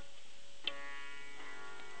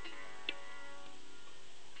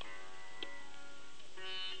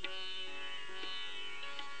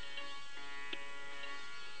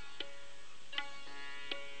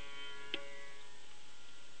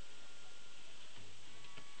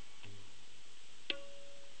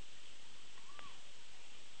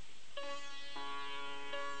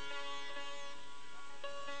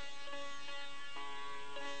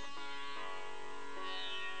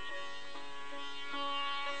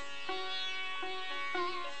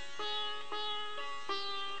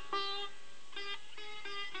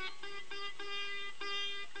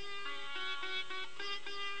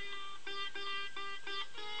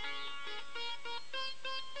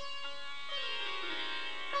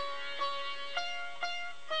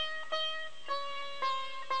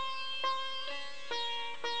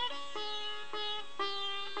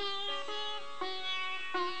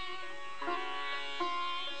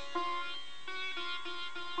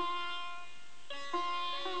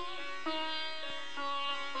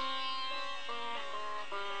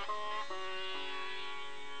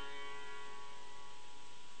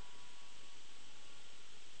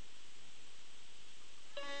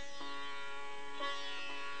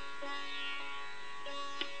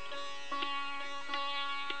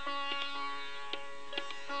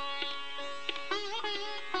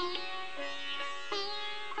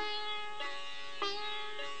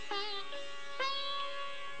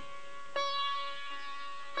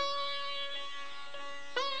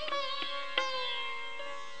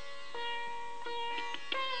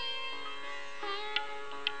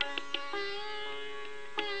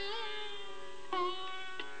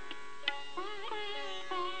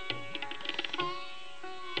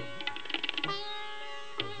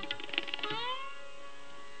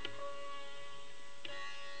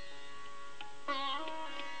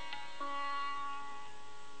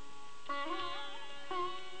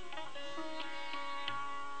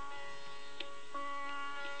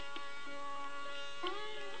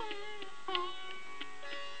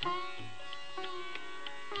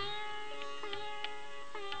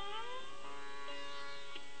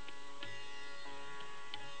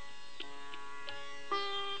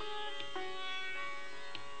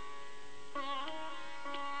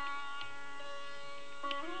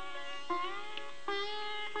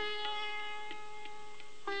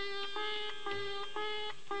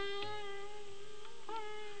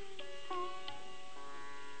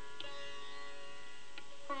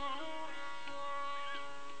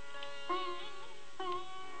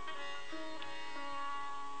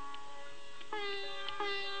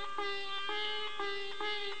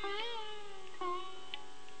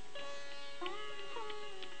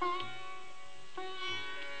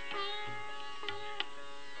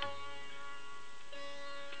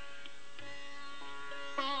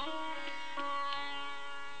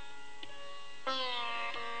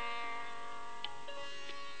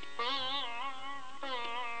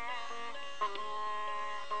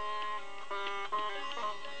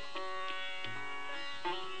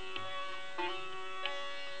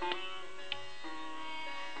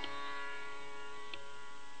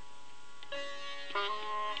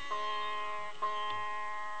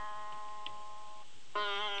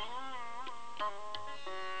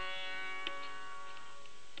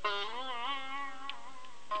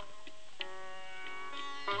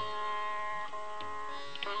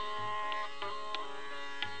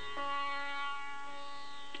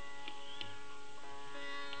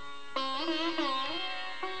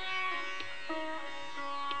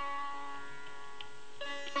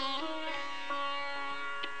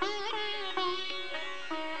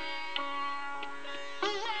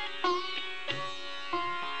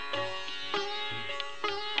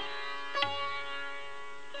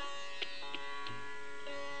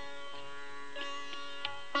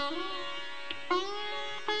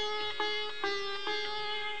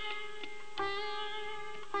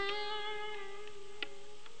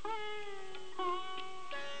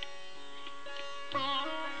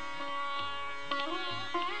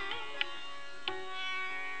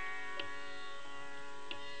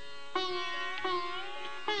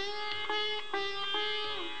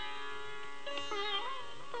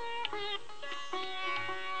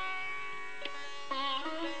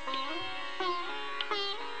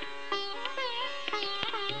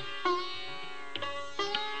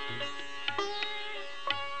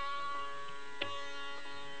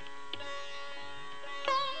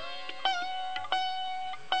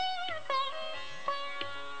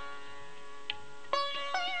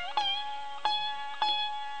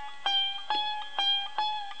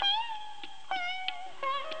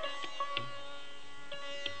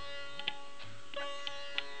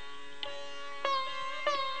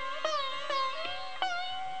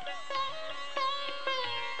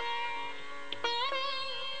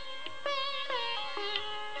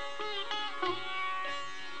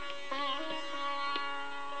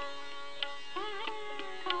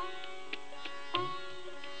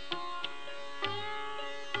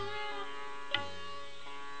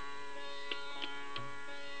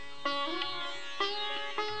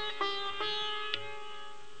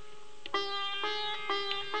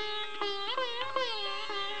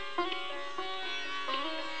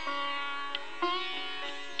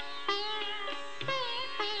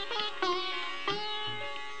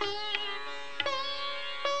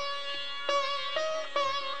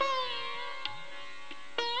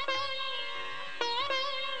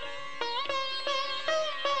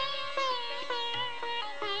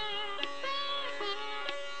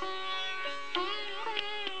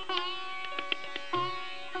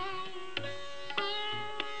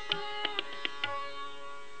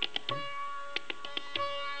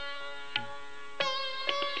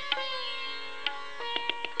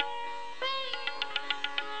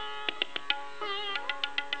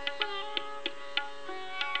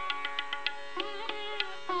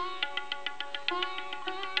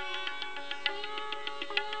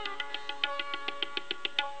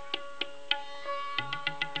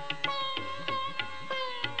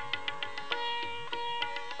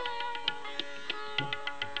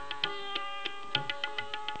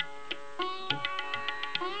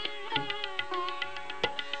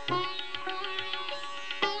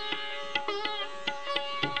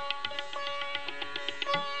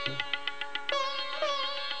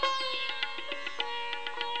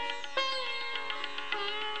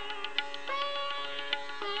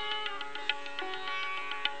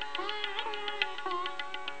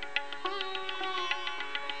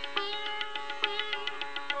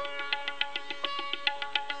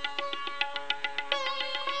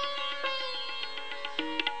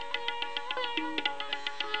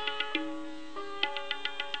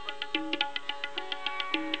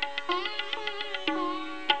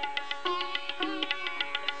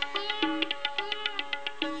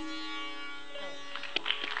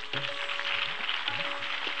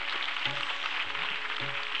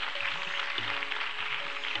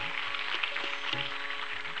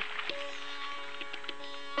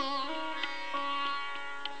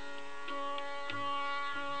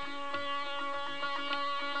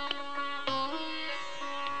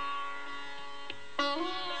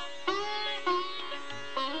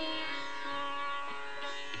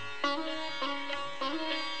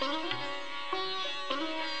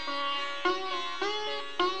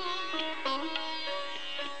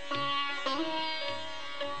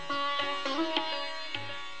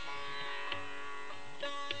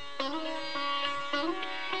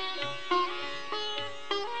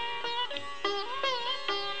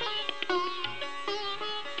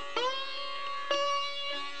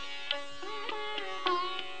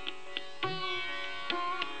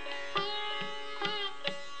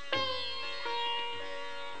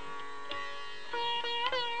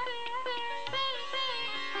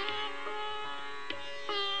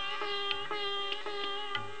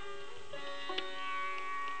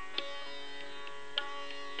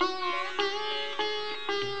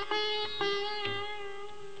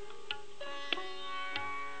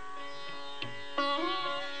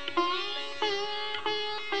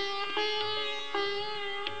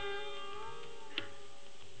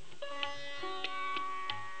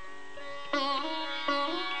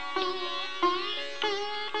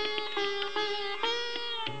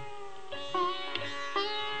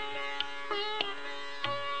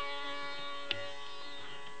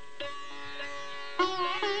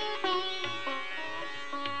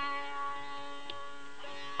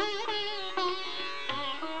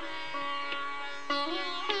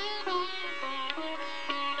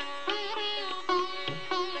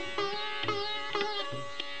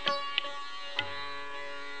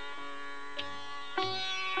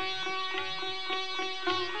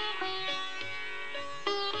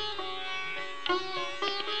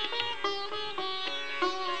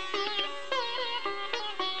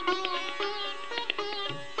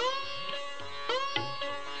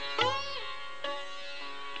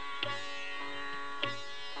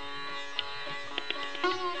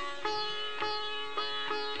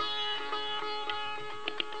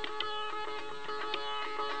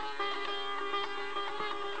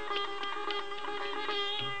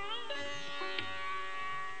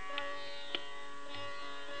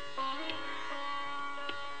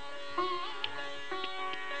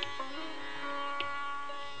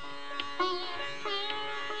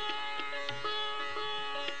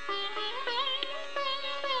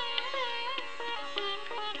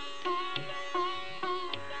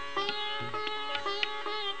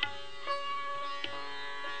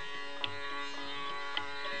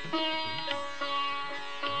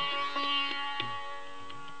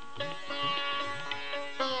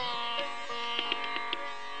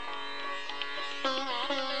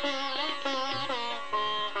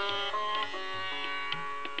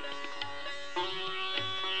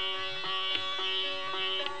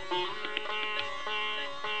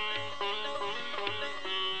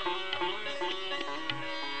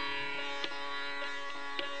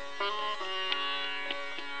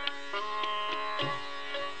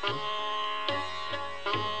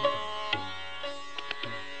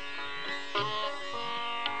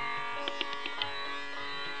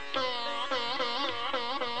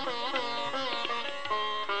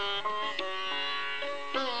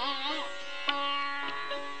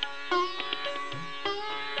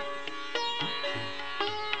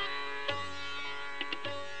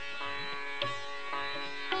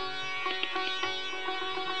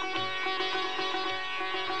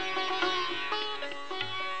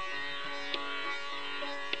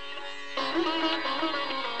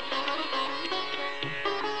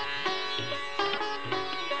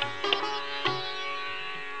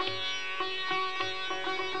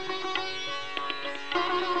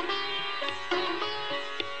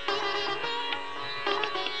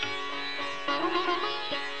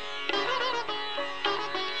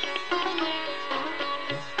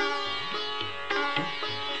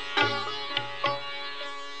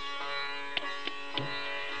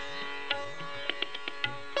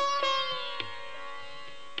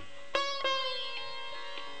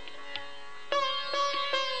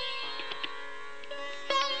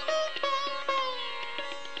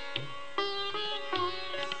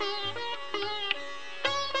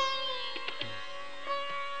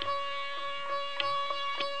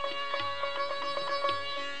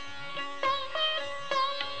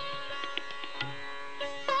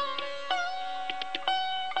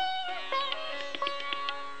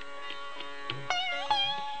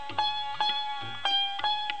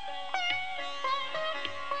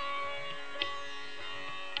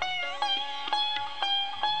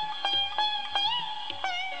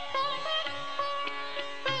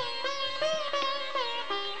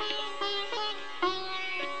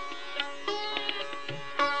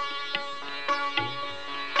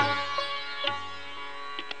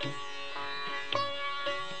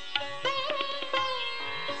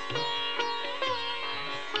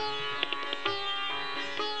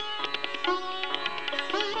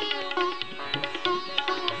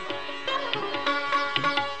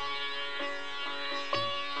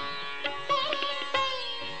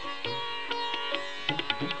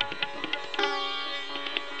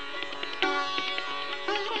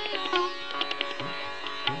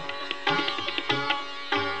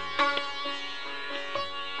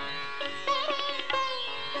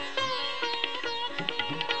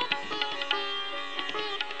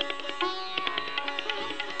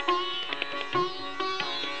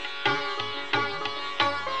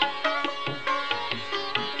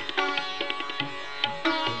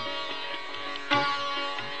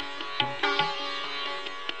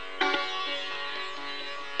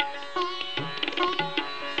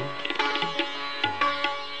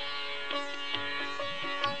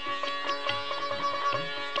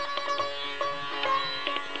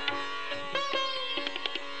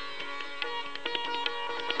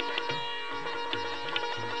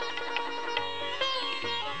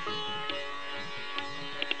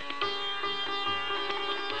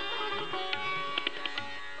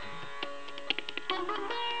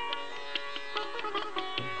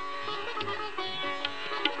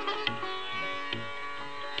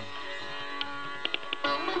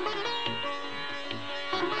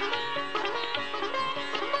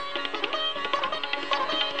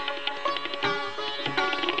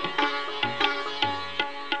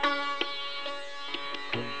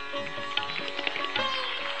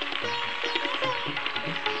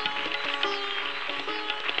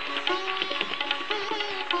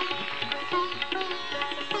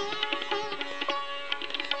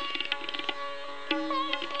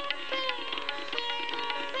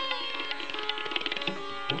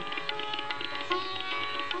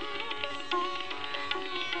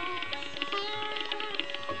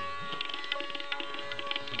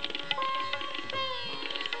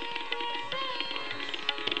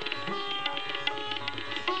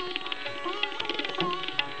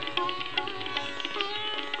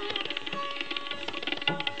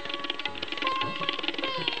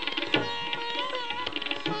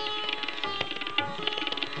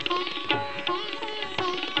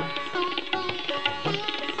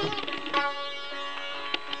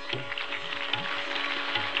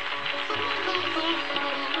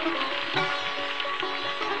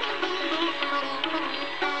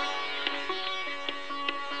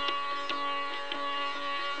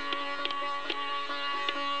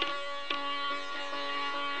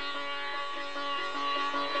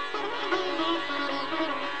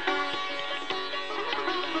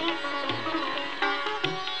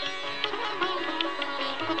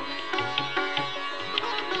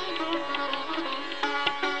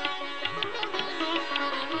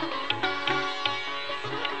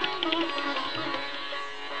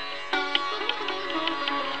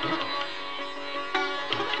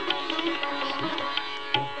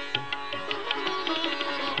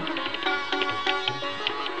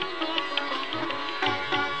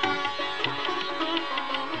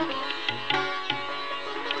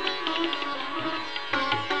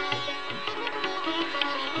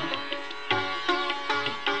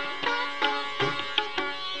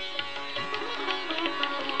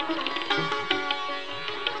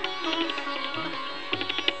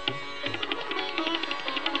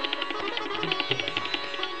 Thank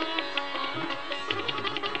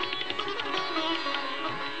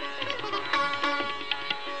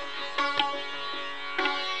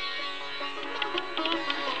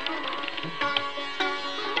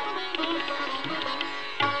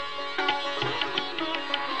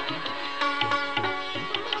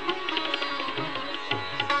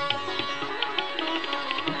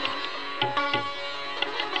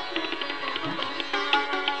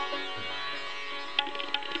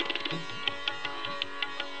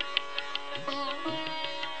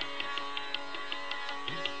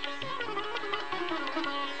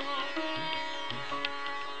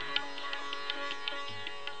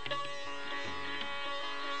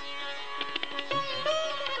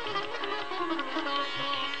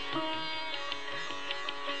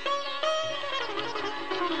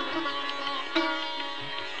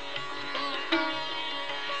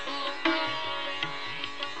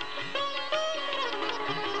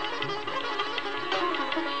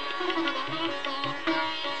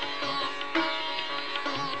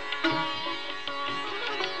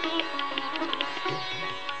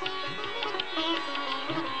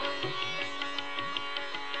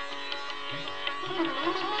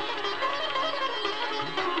you.